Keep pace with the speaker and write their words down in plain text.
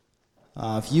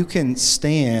If you can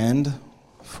stand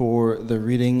for the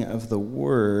reading of the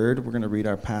Word, we're going to read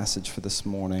our passage for this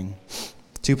morning.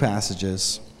 Two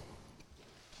passages.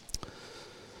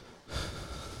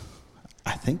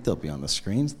 I think they'll be on the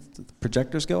screens. The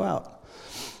projectors go out.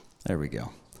 There we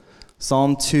go.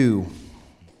 Psalm 2.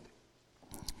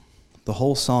 The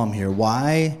whole psalm here.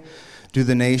 Why do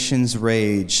the nations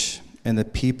rage and the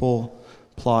people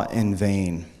plot in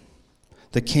vain?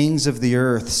 The kings of the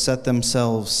earth set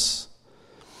themselves,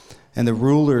 and the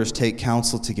rulers take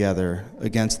counsel together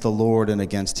against the Lord and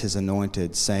against his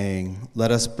anointed, saying,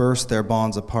 "Let us burst their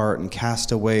bonds apart and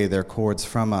cast away their cords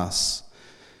from us."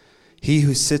 He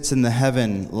who sits in the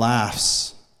heaven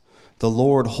laughs. The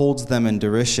Lord holds them in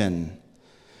derision.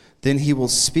 Then he will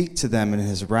speak to them in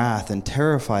his wrath and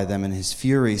terrify them in his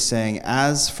fury, saying,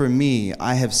 "As for me,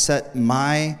 I have set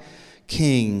my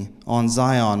king on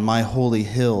Zion, my holy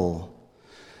hill.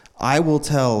 I will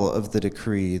tell of the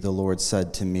decree," the Lord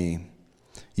said to me.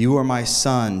 "You are my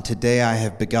son. Today I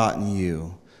have begotten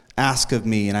you. Ask of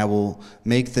me, and I will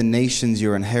make the nations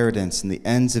your inheritance and the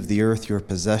ends of the earth your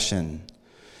possession.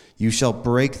 You shall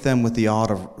break them with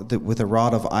a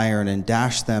rod of iron and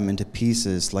dash them into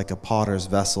pieces like a potter's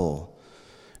vessel.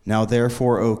 Now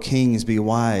therefore, O kings, be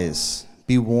wise.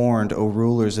 Be warned, O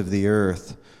rulers of the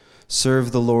earth.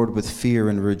 Serve the Lord with fear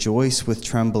and rejoice with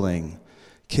trembling.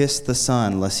 Kiss the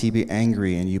Son, lest he be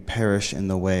angry and you perish in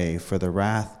the way, for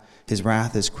his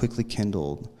wrath is quickly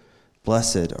kindled.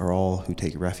 Blessed are all who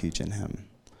take refuge in him."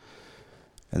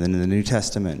 And then in the New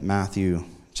Testament, Matthew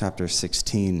chapter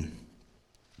 16.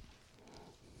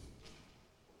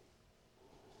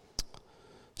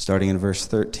 Starting in verse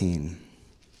 13.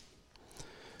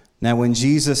 Now when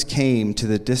Jesus came to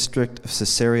the district of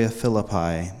Caesarea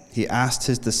Philippi, he asked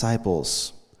his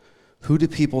disciples, "Who do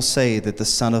people say that the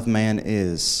Son of Man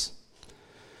is?"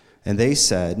 And they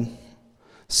said,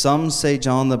 "Some say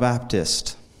John the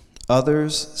Baptist,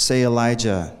 others say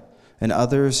Elijah, and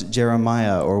others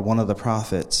Jeremiah or one of the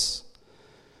prophets."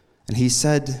 And he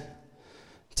said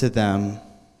to them,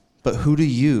 "But who do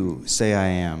you say I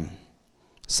am?"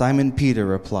 Simon Peter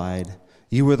replied,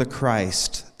 "You are the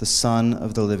Christ, the Son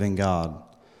of the living God."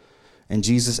 And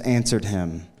Jesus answered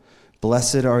him,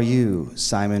 "Blessed are you,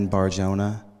 Simon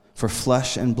Bar-Jonah, for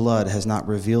flesh and blood has not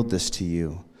revealed this to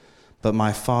you, but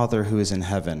my Father who is in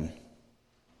heaven."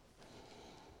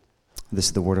 This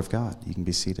is the word of God. You can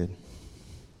be seated.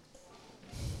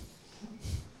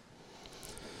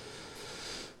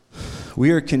 We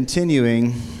are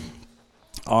continuing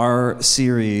our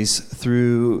series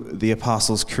through the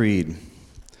Apostles' Creed.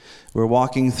 We're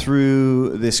walking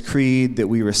through this creed that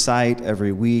we recite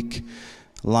every week,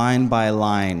 line by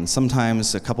line,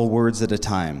 sometimes a couple words at a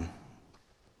time.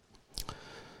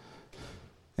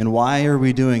 And why are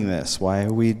we doing this? Why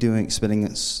are we spending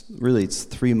it's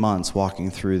 3 months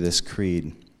walking through this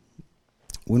creed?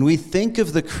 When we think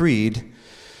of the creed,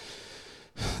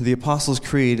 the Apostles'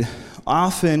 Creed,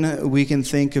 often we can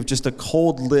think of just a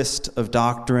cold list of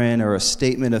doctrine or a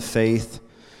statement of faith.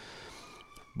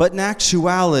 But in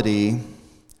actuality,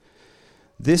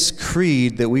 this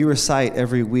creed that we recite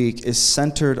every week is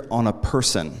centered on a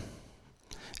person.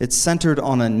 It's centered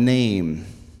on a name.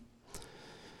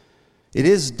 It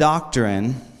is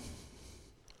doctrine,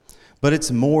 but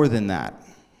it's more than that.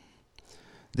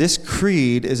 This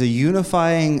creed is a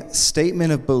unifying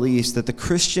statement of beliefs that the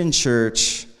Christian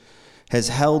church has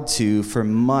held to for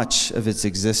much of its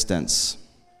existence.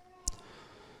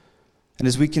 And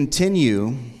as we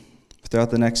continue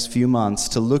throughout the next few months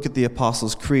to look at the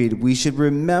Apostles' Creed, we should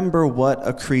remember what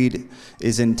a creed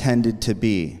is intended to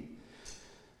be.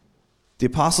 The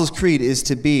Apostles' Creed is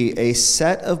to be a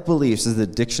set of beliefs, this is the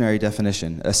dictionary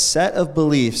definition, a set of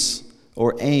beliefs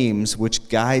or aims which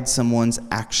guide someone's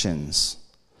actions.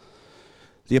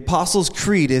 The Apostles'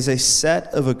 Creed is a set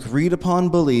of agreed upon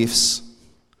beliefs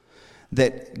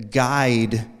that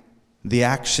guide the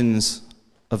actions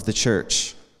of the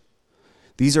church.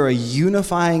 These are a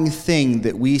unifying thing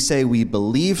that we say we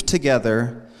believe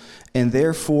together, and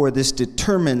therefore this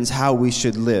determines how we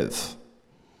should live.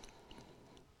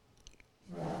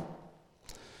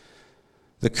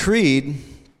 The creed,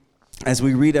 as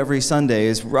we read every Sunday,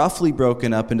 is roughly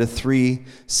broken up into 3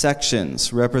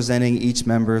 sections representing each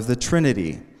member of the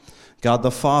Trinity: God the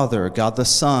Father, God the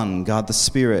Son, God the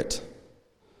Spirit.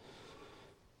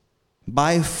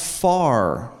 By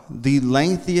far, the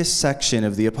lengthiest section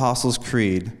of the Apostles'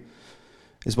 Creed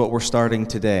is what we're starting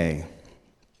today.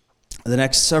 The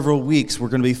next several weeks, we're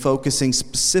going to be focusing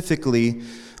specifically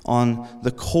on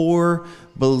the core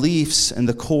beliefs and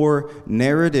the core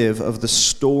narrative of the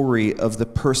story of the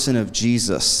person of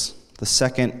Jesus, the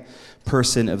second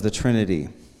person of the Trinity.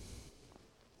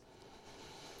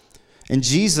 And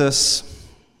Jesus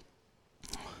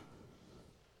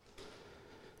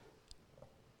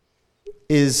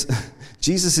is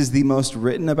the most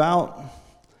written about,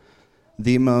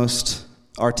 the most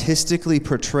artistically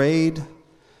portrayed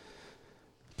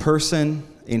person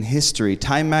in history.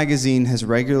 Time magazine has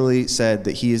regularly said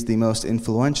that he is the most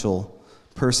influential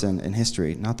person in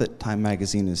history. Not that Time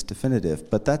magazine is definitive,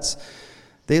 but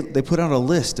they put out a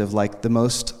list of like the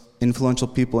most influential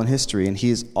people in history, and he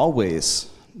is always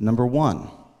number one.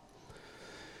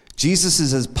 Jesus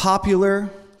is as popular,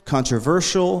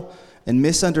 controversial, and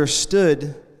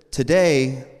misunderstood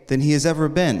today than he has ever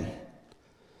been.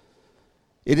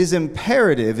 It is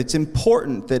imperative, it's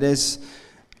important that as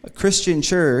a Christian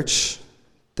church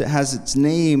that has its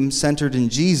name centered in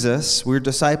Jesus, we're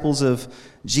disciples of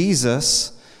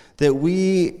Jesus, that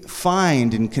we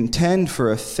find and contend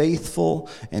for a faithful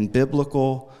and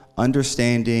biblical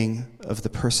understanding of the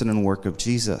person and work of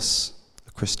Jesus,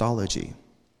 Christology.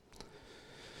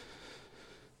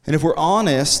 And if we're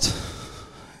honest,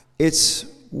 it's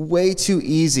way too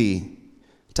easy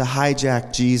to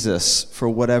hijack Jesus for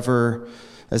whatever,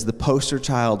 as the poster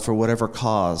child for whatever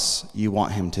cause you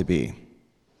want him to be.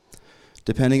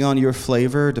 Depending on your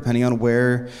flavor, depending on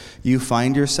where you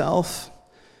find yourself,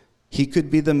 he could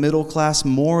be the middle-class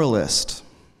moralist.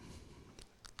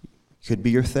 He could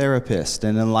be your therapist,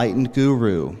 an enlightened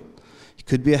guru. He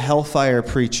could be a hellfire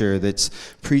preacher that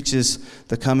preaches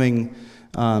the coming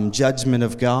judgment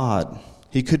of God.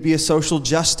 He could be a social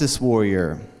justice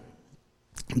warrior.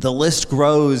 The list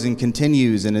grows and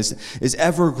continues and is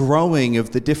ever growing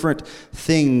of the different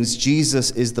things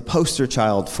Jesus is the poster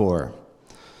child for.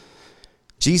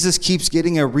 Jesus keeps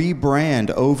getting a rebrand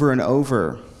over and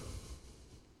over.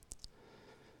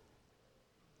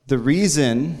 The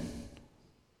reason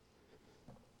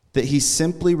that he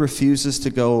simply refuses to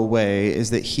go away is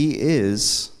that he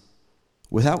is,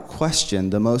 without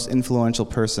question, the most influential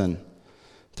person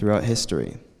throughout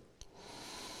history.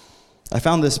 I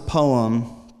found this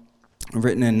poem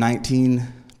written in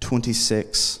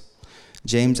 1926,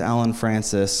 James Allan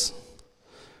Francis,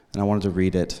 and I wanted to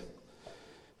read it.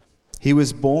 He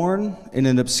was born in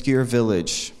an obscure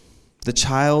village, the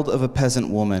child of a peasant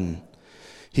woman.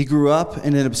 He grew up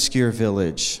in an obscure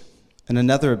village, in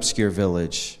another obscure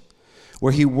village,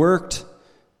 where he worked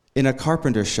in a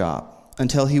carpenter shop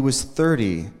until he was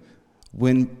 30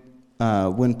 when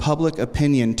public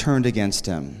opinion turned against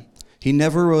him. He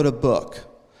never wrote a book,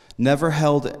 never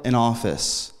held an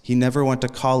office. He never went to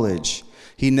college.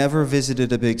 He never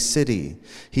visited a big city.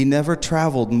 He never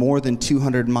traveled more than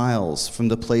 200 miles from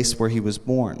the place where he was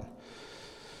born.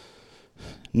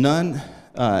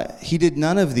 He did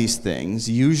none of these things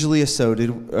usually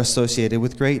associated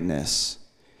with greatness.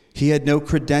 He had no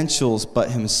credentials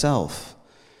but himself.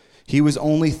 He was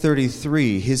only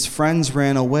 33. His friends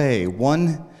ran away.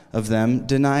 One of them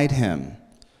denied him.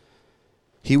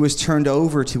 He was turned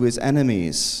over to his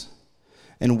enemies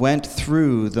and went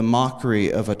through the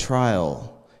mockery of a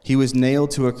trial. He was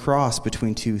nailed to a cross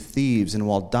between two thieves, and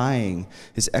while dying,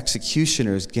 his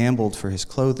executioners gambled for his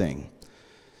clothing,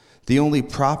 the only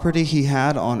property he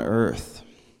had on earth.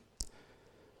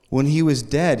 When he was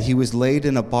dead, he was laid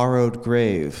in a borrowed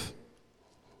grave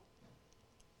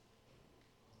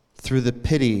through the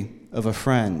pity of a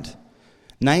friend.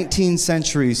 19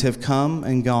 centuries have come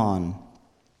and gone,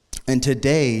 and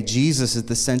today Jesus is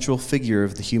the central figure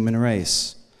of the human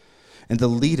race and the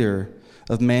leader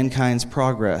of mankind's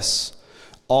progress.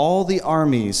 All the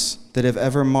armies that have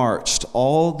ever marched,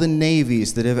 all the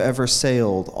navies that have ever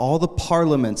sailed, all the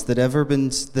parliaments that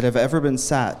have ever been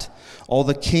sat, all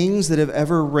the kings that have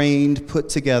ever reigned put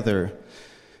together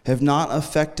have not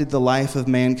affected the life of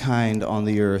mankind on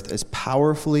the earth as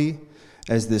powerfully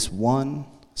as this one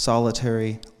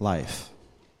solitary life.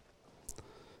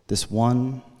 This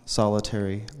one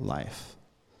solitary life.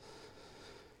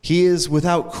 He is,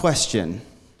 without question,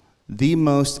 the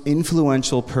most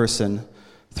influential person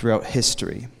throughout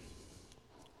history.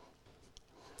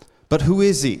 But who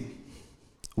is he?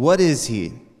 What is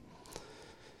he?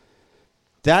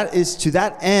 That is, to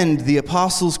that end, the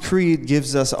Apostles' Creed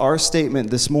gives us our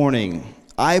statement this morning.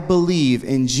 I believe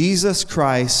in Jesus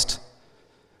Christ,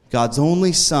 God's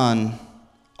only Son,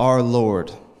 our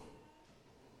Lord.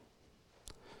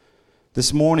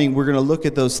 This morning, we're going to look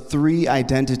at those three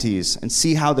identities and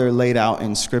see how they're laid out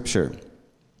in Scripture.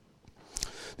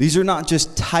 These are not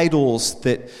just titles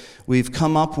that we've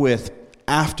come up with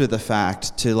after the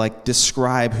fact to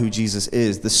describe who Jesus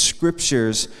is. The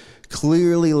Scriptures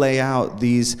clearly lay out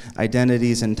these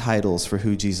identities and titles for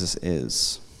who Jesus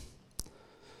is.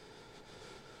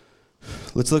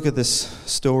 Let's look at this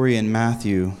story in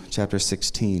Matthew chapter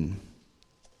 16.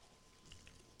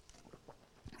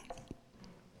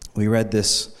 We read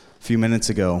this a few minutes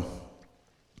ago.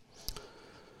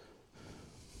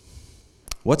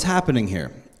 What's happening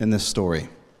here in this story?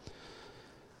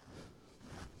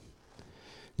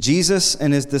 Jesus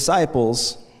and his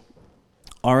disciples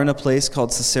are in a place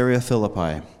called Caesarea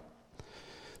Philippi.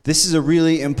 This is a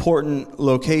really important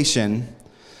location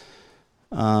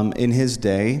in his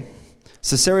day.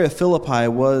 Caesarea Philippi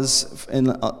was,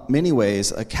 in many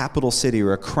ways, a capital city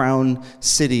or a crown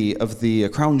city a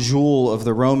crown jewel of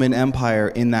the Roman Empire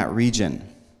in that region.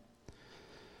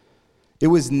 It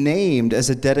was named as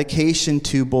a dedication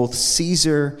to both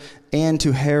Caesar and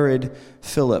to Herod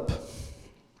Philip.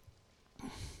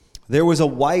 There was a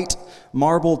white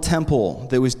marble temple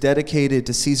that was dedicated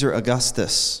to Caesar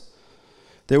Augustus.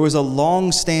 There was a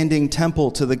long-standing temple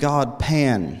to the god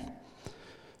Pan,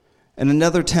 and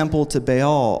another temple to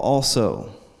Baal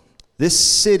also. This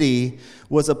city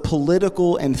was a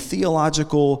political and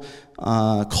theological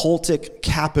cultic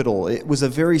capital. It was a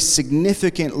very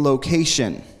significant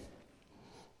location.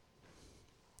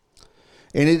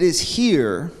 And it is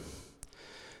here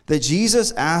that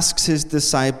Jesus asks his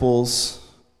disciples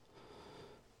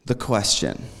the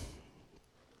question.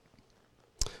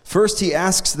 First, he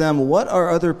asks them, what are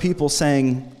other people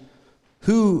saying?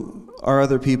 Who are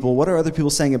other people? What are other people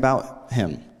saying about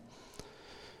him?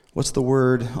 What's the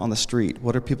word on the street?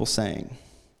 What are people saying?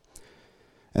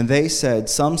 And they said,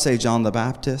 some say John the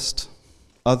Baptist,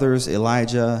 others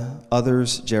Elijah,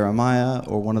 others Jeremiah,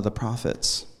 or one of the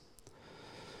prophets.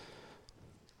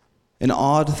 An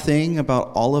odd thing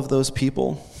about all of those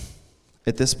people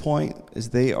at this point is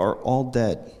they are all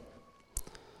dead.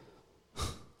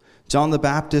 John the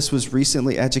Baptist was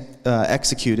recently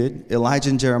executed. Elijah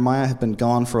and Jeremiah have been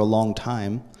gone for a long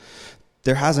time.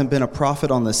 There hasn't been a prophet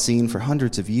on the scene for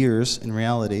hundreds of years, in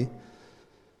reality.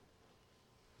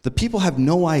 The people have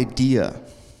no idea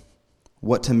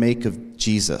what to make of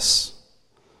Jesus.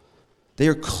 They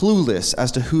are clueless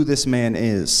as to who this man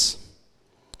is.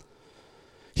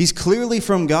 He's clearly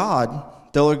from God.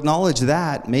 They'll acknowledge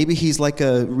that. Maybe he's like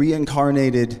a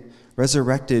reincarnated,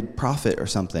 resurrected prophet or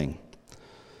something.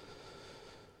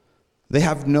 They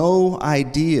have no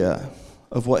idea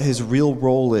of what his real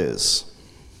role is.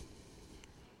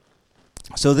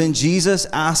 So then Jesus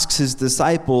asks his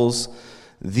disciples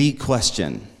the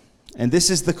question. And this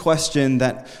is the question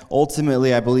that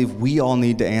ultimately I believe we all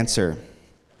need to answer.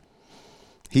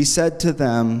 He said to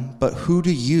them, "But who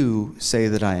do you say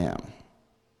that I am?"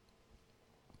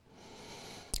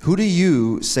 Who do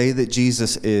you say that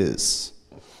Jesus is?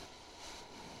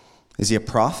 Is he a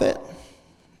prophet?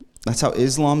 That's how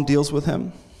Islam deals with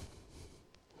him.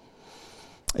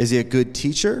 Is he a good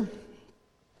teacher?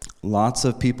 Lots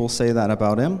of people say that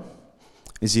about him.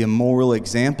 Is he a moral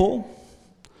example?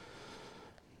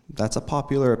 That's a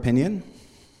popular opinion.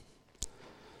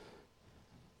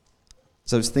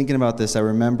 As I was thinking about this, I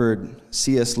remembered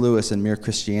C.S. Lewis in Mere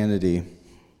Christianity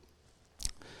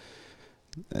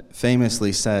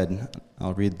famously said,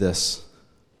 I'll read this,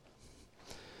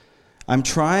 "I'm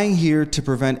trying here to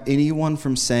prevent anyone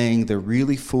from saying the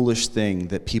really foolish thing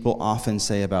that people often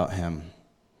say about him.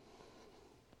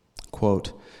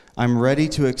 Quote, I'm ready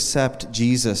to accept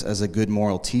Jesus as a good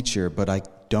moral teacher, but I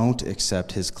don't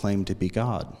accept his claim to be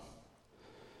God.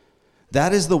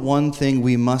 That is the one thing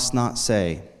we must not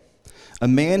say. A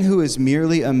man who is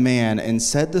merely a man and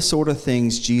said the sort of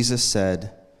things Jesus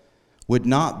said would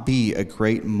not be a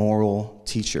great moral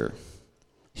teacher.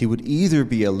 He would either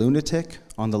be a lunatic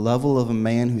on the level of a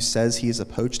man who says he is a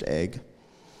poached egg,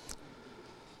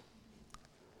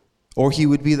 or he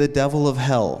would be the devil of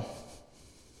hell.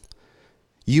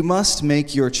 You must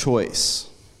make your choice.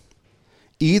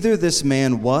 Either this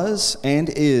man was and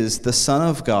is the Son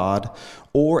of God,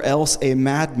 or else a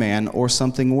madman or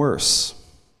something worse.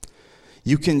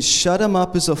 You can shut him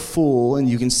up as a fool, and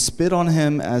you can spit on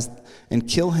him and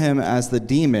kill him as the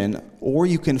demon, or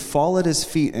you can fall at his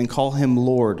feet and call him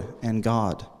Lord and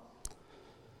God.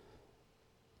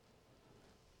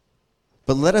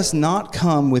 But let us not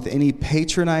come with any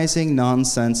patronizing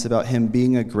nonsense about him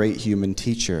being a great human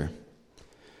teacher.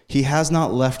 He has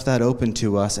not left that open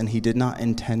to us, and he did not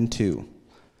intend to."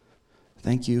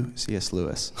 Thank you, C.S.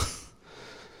 Lewis.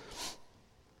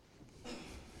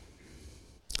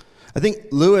 I think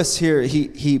Lewis here,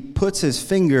 he puts his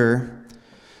finger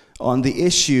on the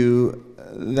issue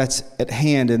that's at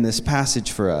hand in this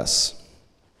passage for us.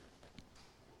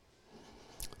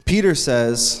 Peter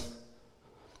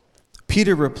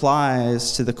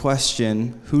replies to the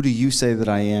question, "Who do you say that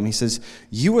I am?" He says,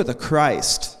 "You are the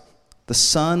Christ, the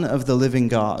Son of the living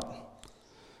God."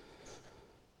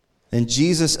 And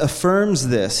Jesus affirms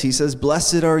this. He says,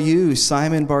 "Blessed are you,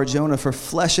 Simon Bar-Jonah, for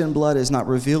flesh and blood has not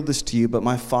revealed this to you, but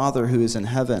my Father who is in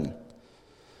heaven."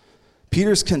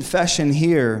 Peter's confession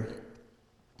here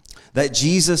that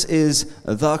Jesus is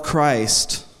the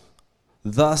Christ,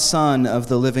 the Son of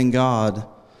the living God,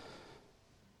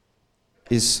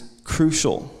 is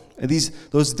crucial. And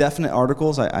those definite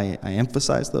articles, I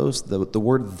emphasize those. The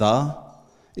word "the"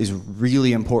 is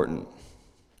really important.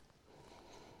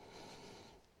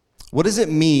 What does it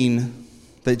mean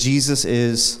that Jesus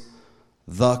is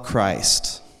the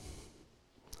Christ?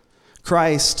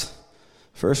 Christ,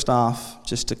 first off,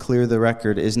 just to clear the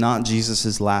record, is not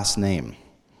Jesus' last name.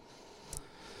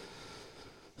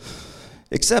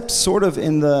 Except sort of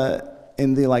in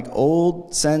the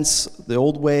old sense, the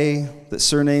old way that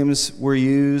surnames were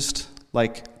used,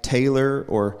 like Taylor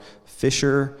or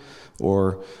Fisher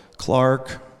or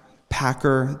Clark,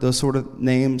 Packer, those sort of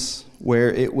names,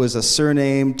 where it was a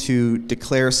surname to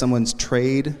declare someone's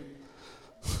trade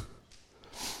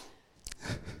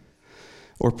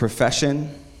or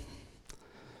profession.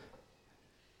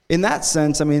 In that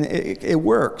sense, I mean, it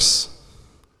works.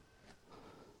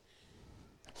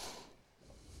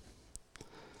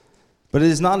 But it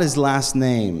is not his last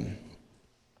name.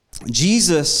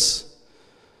 Jesus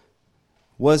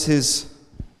was his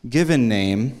given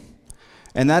name,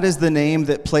 and that is the name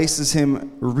that places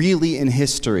him really in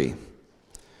history.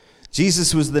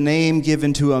 Jesus was the name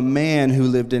given to a man who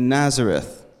lived in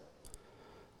Nazareth,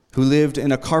 who lived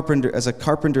as a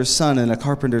carpenter's son in a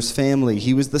carpenter's family.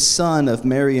 He was the son of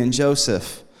Mary and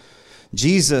Joseph.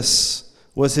 Jesus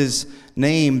was his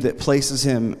name that places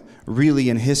him really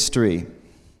in history.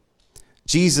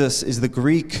 Jesus is the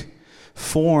Greek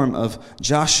form of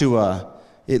Joshua.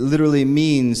 It literally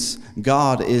means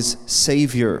God is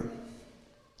Savior.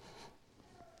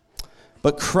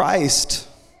 But Christ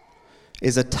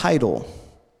is a title.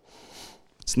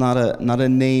 It's not a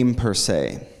name per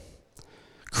se.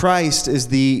 Christ is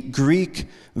the Greek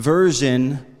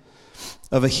version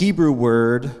of a Hebrew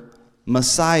word,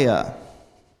 Messiah.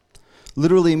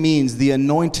 Literally means the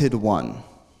anointed one.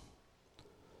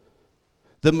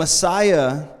 The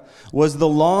Messiah was the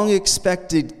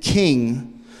long-expected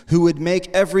king who would make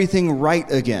everything right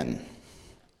again.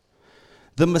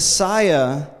 The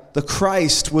Messiah, the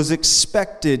Christ, was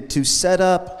expected to set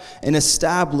up and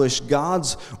establish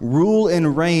God's rule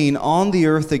and reign on the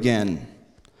earth again,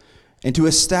 and to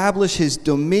establish his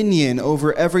dominion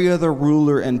over every other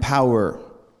ruler and power.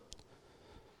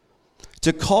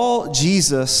 To call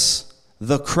Jesus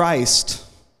the Christ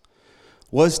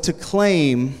was to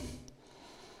claim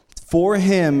for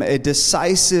him a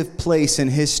decisive place in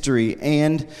history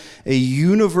and a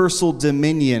universal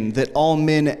dominion that all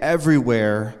men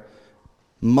everywhere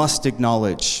must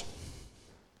acknowledge.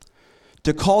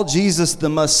 To call Jesus the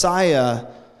Messiah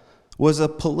was a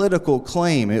political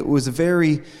claim. It was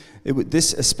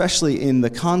this, especially in the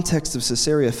context of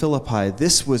Caesarea Philippi,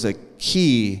 this was a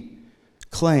key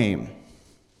claim.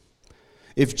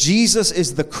 If Jesus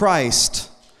is the Christ,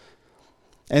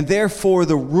 and therefore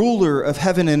the ruler of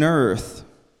heaven and earth,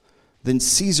 then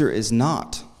Caesar is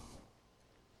not.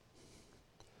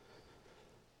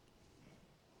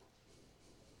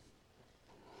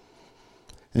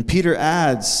 And Peter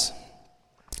adds,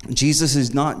 Jesus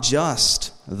is not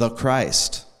just the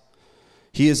Christ.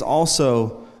 He is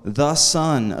also the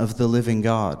Son of the living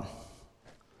God.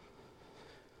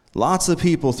 Lots of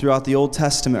people throughout the Old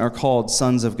Testament are called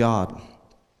sons of God.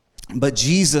 But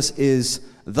Jesus is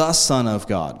the Son of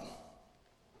God,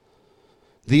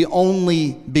 the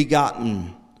only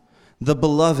begotten, the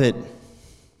beloved.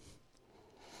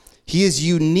 He is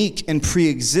unique and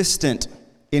pre-existent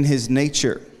in his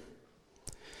nature.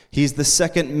 He's the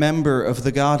second member of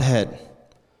the Godhead.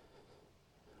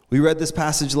 We read this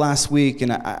passage last week,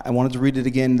 and I wanted to read it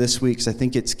again this week because I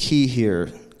think it's key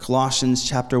here. Colossians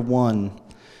chapter 1.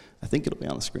 I think it'll be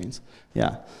on the screens.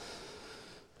 Yeah.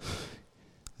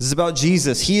 This is about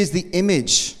Jesus. He is the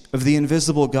image of the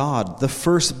invisible God, the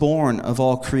firstborn of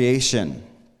all creation.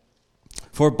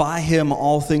 For by him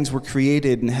all things were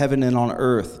created in heaven and on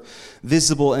earth,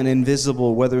 visible and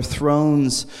invisible, whether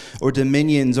thrones or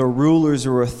dominions or rulers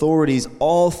or authorities,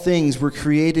 all things were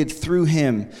created through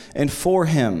him and for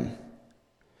him.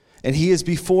 And he is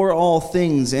before all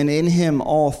things, and in him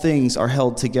all things are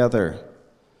held together.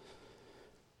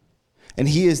 And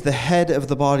he is the head of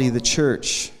the body, the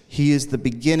church. He is the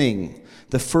beginning,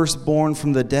 the firstborn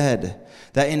from the dead,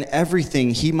 that in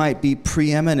everything he might be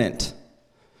preeminent.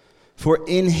 For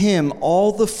in him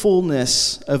all the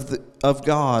fullness of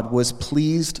God was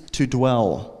pleased to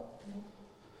dwell,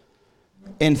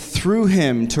 and through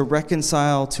him to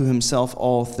reconcile to himself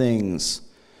all things,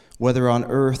 whether on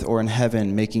earth or in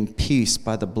heaven, making peace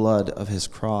by the blood of his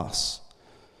cross.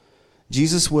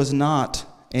 Jesus was not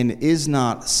and is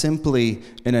not simply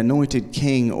an anointed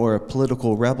king or a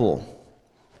political rebel,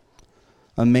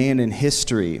 a man in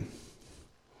history.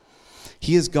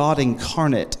 He is God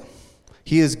incarnate.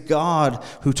 He is God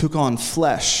who took on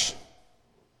flesh.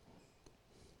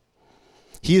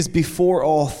 He is before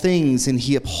all things, and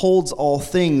he upholds all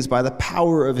things by the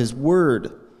power of his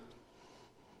word.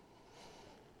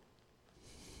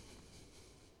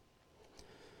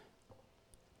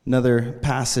 Another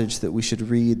passage that we should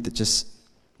read that just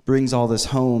brings all this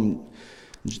home,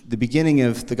 the beginning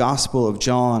of the Gospel of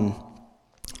John.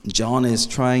 John is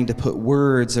trying to put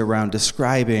words around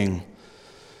describing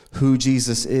who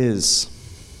Jesus is.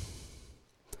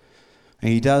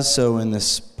 And he does so in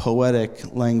this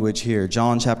poetic language here.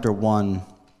 John chapter 1,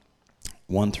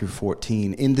 1 through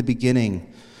 14. In the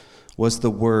beginning was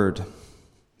the Word.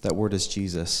 That word is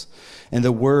Jesus. And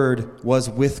the Word was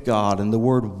with God, and the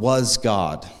Word was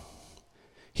God.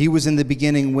 He was in the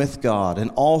beginning with God, and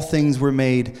all things were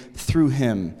made through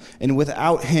him. And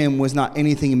without him was not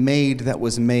anything made that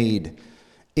was made.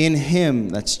 In him,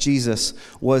 that's Jesus,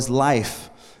 was life,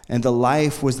 and the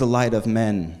life was the light of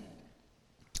men.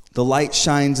 The light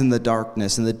shines in the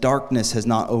darkness, and the darkness has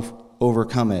not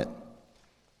overcome it.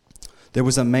 There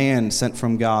was a man sent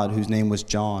from God whose name was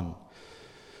John.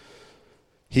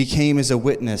 He came as a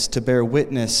witness to bear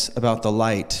witness about the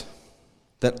light,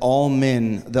 that all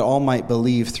might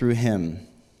believe through him.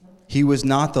 He was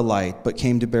not the light, but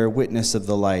came to bear witness of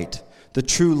the light. The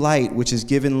true light, which is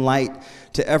given light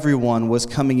to everyone, was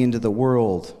coming into the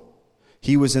world.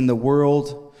 He was in the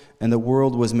world, and the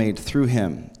world was made through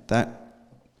him. That,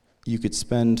 you could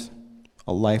spend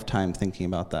a lifetime thinking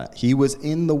about that. He was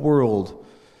in the world,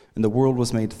 and the world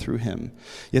was made through him.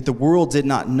 Yet the world did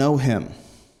not know him.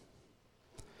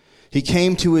 He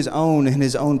came to his own, and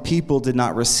his own people did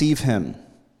not receive him.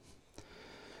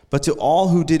 But to all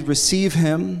who did receive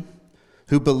him,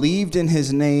 who believed in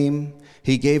his name,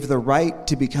 he gave the right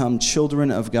to become children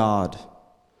of God,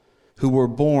 who were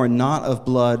born not of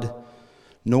blood,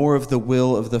 nor of the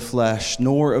will of the flesh,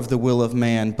 nor of the will of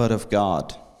man, but of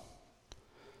God.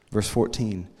 Verse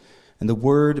 14, and the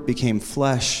Word became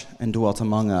flesh and dwelt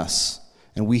among us,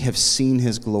 and we have seen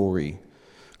his glory.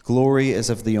 Glory as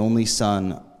of the only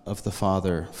Son of the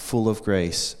Father, full of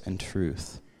grace and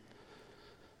truth.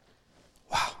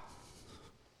 Wow.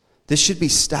 This should be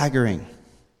staggering.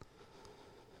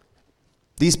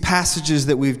 These passages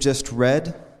that we've just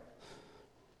read,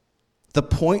 the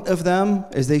point of them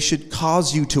is they should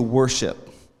cause you to worship.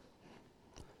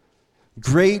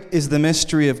 Great is the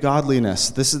mystery of godliness.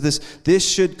 This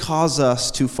should cause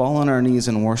us to fall on our knees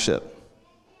and worship.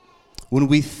 When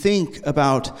we think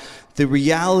about the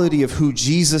reality of who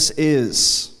Jesus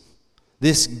is,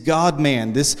 this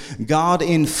God-man, this God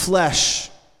in flesh,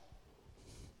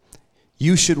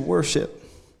 you should worship.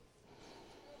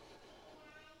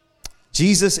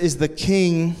 Jesus is the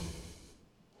King.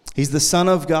 He's the Son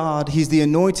of God. He's the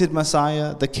anointed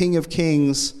Messiah, the King of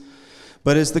Kings.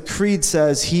 But as the Creed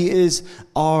says, he is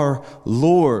our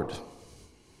Lord.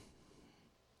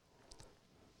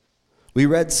 We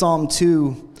read Psalm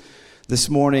 2 this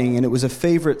morning, and it was a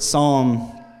favorite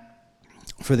psalm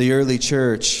for the early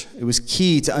church. It was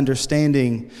key to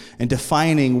understanding and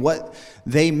defining what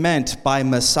they meant by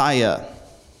Messiah.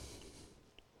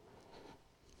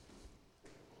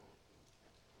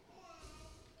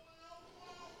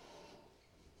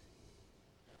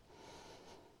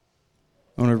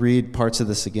 I want to read parts of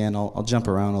this again. I'll jump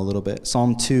around a little bit.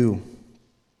 Psalm 2.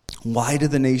 Why do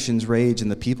the nations rage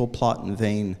and the people plot in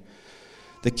vain?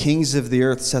 The kings of the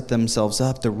earth set themselves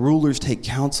up. The rulers take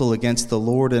counsel against the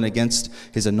Lord and against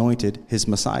his anointed, his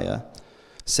Messiah,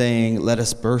 saying, let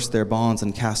us burst their bonds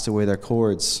and cast away their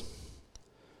cords.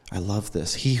 I love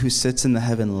this. He who sits in the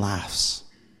heaven laughs.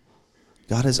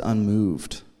 God is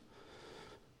unmoved.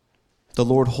 The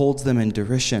Lord holds them in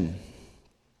derision.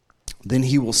 Then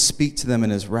he will speak to them in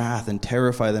his wrath and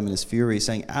terrify them in his fury,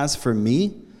 saying, as for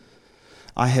me,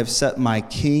 I have set my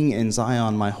king in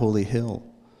Zion, my holy hill.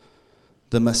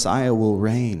 The Messiah will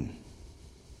reign.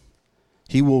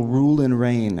 He will rule and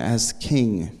reign as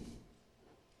king.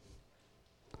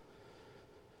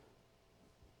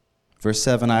 Verse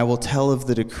 7, I will tell of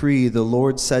the decree. The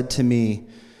Lord said to me,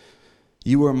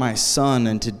 you are my son,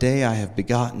 and today I have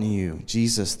begotten you,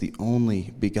 Jesus, the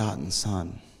only begotten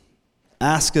Son.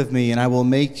 Ask of me, and I will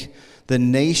make the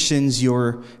nations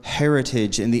your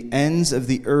heritage, and the ends of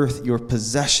the earth your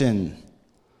possession.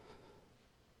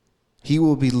 He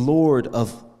will be Lord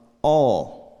of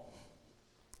all.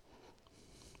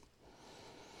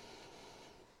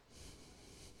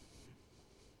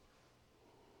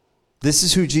 This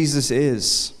is who Jesus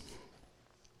is.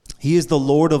 He is the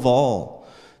Lord of all,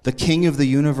 the King of the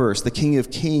universe, the King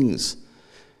of kings.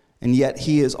 And yet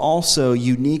he is also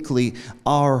uniquely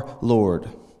our Lord,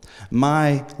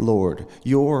 my Lord,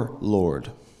 your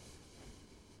Lord.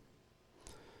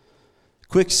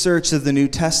 Quick search of the New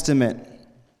Testament.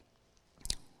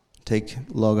 Take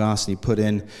Logos and you put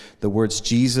in the words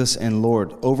Jesus and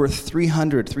Lord. Over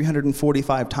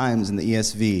 345 times in the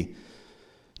ESV,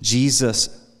 Jesus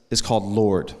is called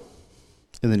Lord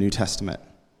in the New Testament.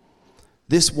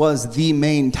 This was the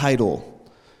main title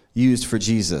used for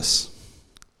Jesus.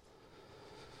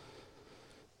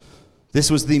 This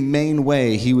was the main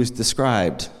way he was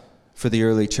described for the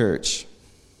early church.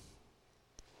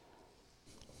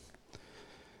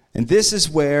 And this is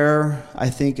where, I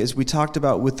think, as we talked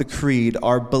about with the creed,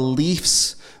 our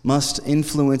beliefs must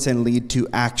influence and lead to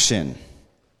action.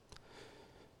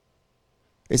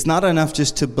 It's not enough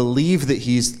just to believe that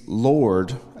he's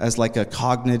Lord as like a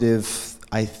cognitive,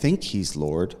 I think he's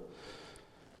Lord.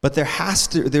 But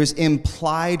there's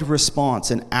implied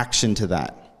response and action to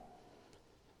that.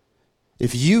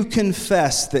 If you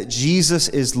confess that Jesus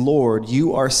is Lord,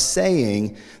 you are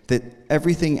saying that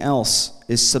everything else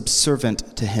is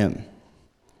subservient to him.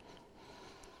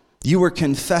 You are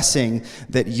confessing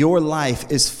that your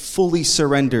life is fully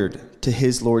surrendered to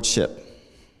his lordship.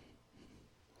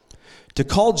 To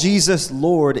call Jesus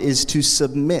Lord is to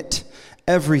submit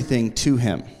everything to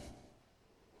him.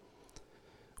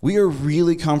 We are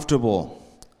really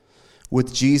comfortable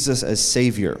with Jesus as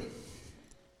Savior,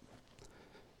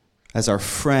 as our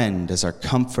friend, as our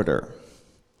comforter.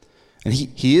 And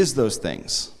he is those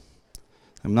things.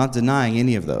 I'm not denying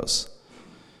any of those.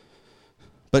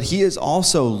 But he is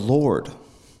also Lord.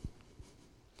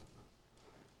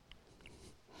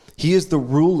 He is the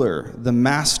ruler, the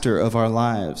master of our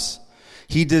lives.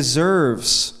 He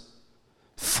deserves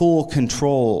full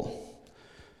control.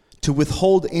 To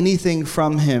withhold anything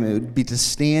from him, it would be to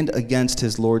stand against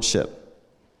his lordship.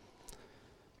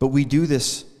 But we do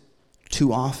this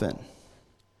too often.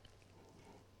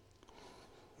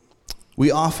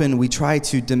 We try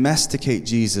to domesticate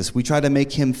Jesus. We try to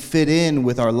make him fit in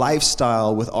with our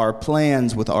lifestyle, with our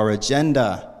plans, with our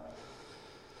agenda.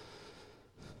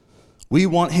 We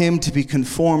want him to be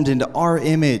conformed into our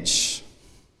image,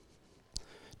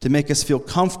 to make us feel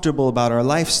comfortable about our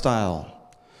lifestyle.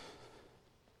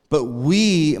 But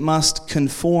we must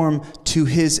conform to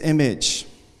his image.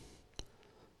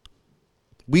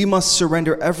 We must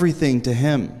surrender everything to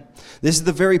him. This is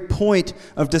the very point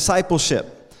of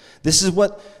discipleship. This is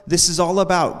what this is all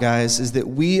about, guys, is that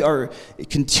we are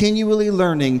continually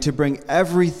learning to bring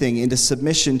everything into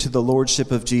submission to the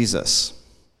lordship of Jesus.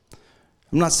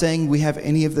 I'm not saying we have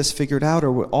any of this figured out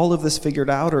or all of this figured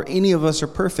out or any of us are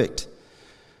perfect.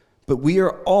 But we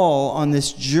are all on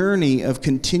this journey of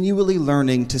continually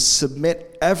learning to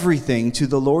submit everything to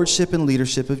the lordship and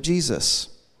leadership of Jesus.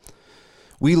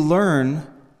 We learn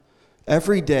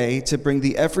every day to bring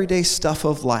the everyday stuff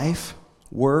of life,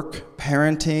 work,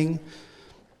 parenting,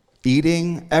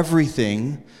 eating,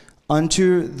 everything,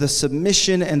 unto the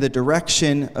submission and the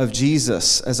direction of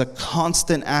Jesus as a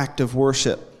constant act of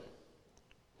worship.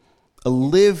 A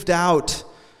lived out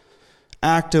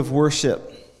act of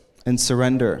worship and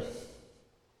surrender.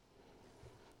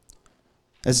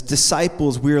 As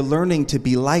disciples, we are learning to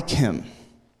be like him.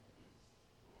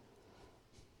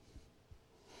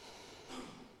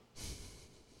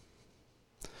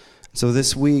 So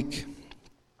this week,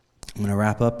 I'm going to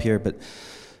wrap up here, but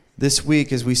this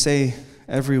week, as we say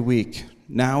every week,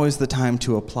 now is the time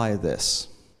to apply this.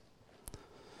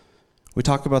 We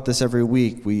talk about this every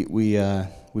week. We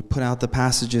put out the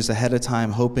passages ahead of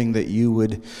time, hoping that you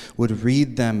would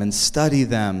read them and study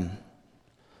them,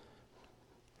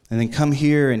 and then come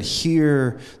here and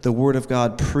hear the Word of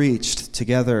God preached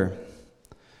together.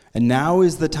 And now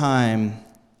is the time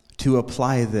to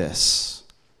apply this.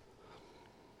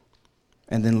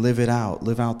 And then live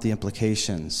out the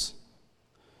implications.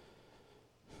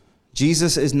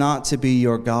 Jesus is not to be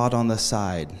your God on the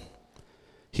side.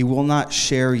 He will not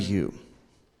share you.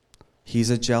 He's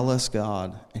a jealous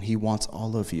God, and he wants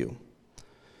all of you.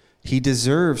 He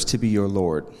deserves to be your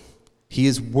Lord. He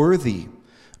is worthy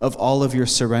of all of your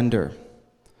surrender,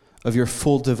 of your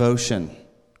full devotion.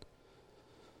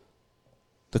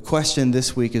 The question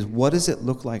this week is, what does it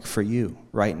look like for you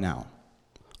right now?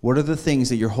 What are the things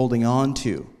that you're holding on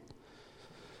to?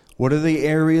 What are the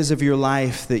areas of your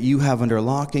life that you have under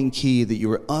lock and key that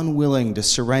you are unwilling to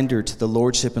surrender to the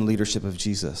lordship and leadership of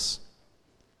Jesus?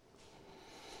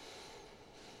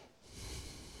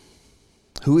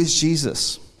 Who is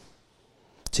Jesus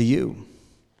to you?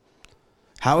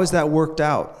 How has that worked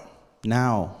out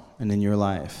now and in your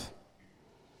life?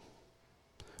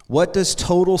 What does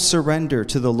total surrender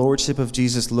to the lordship of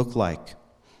Jesus look like?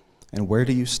 And where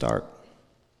do you start?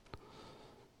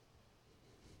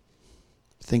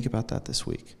 Think about that this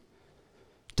week.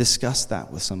 Discuss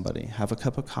that with somebody. Have a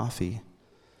cup of coffee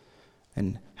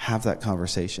and have that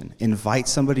conversation. Invite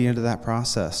somebody into that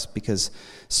process, because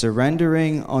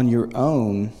surrendering on your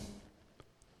own,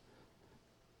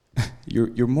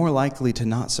 you're more likely to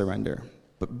not surrender.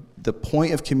 But the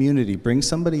point of community, bring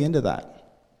somebody into that.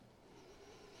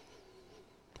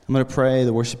 I'm going to pray.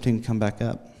 The worship team can come back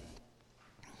up.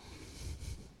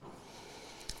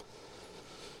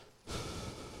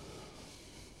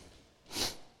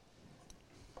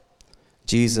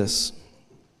 Jesus,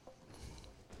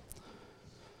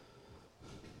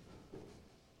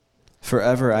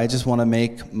 forever I just want to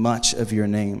make much of your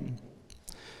name.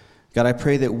 God, I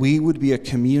pray that we would be a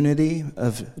community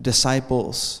of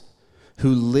disciples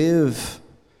who live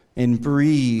and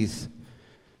breathe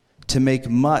to make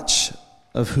much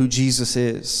of who Jesus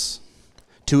is,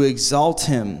 to exalt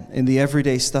him in the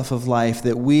everyday stuff of life,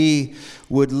 that we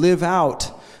would live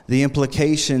out the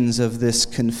implications of this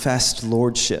confessed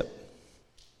lordship,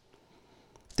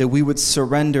 that we would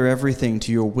surrender everything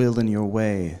to your will and your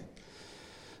way.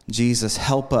 Jesus,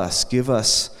 help us, give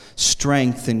us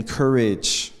strength and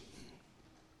courage.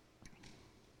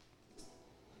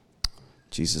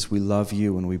 Jesus, we love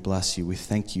you and we bless you. We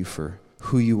thank you for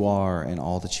who you are and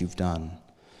all that you've done.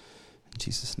 In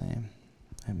Jesus' name,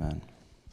 amen.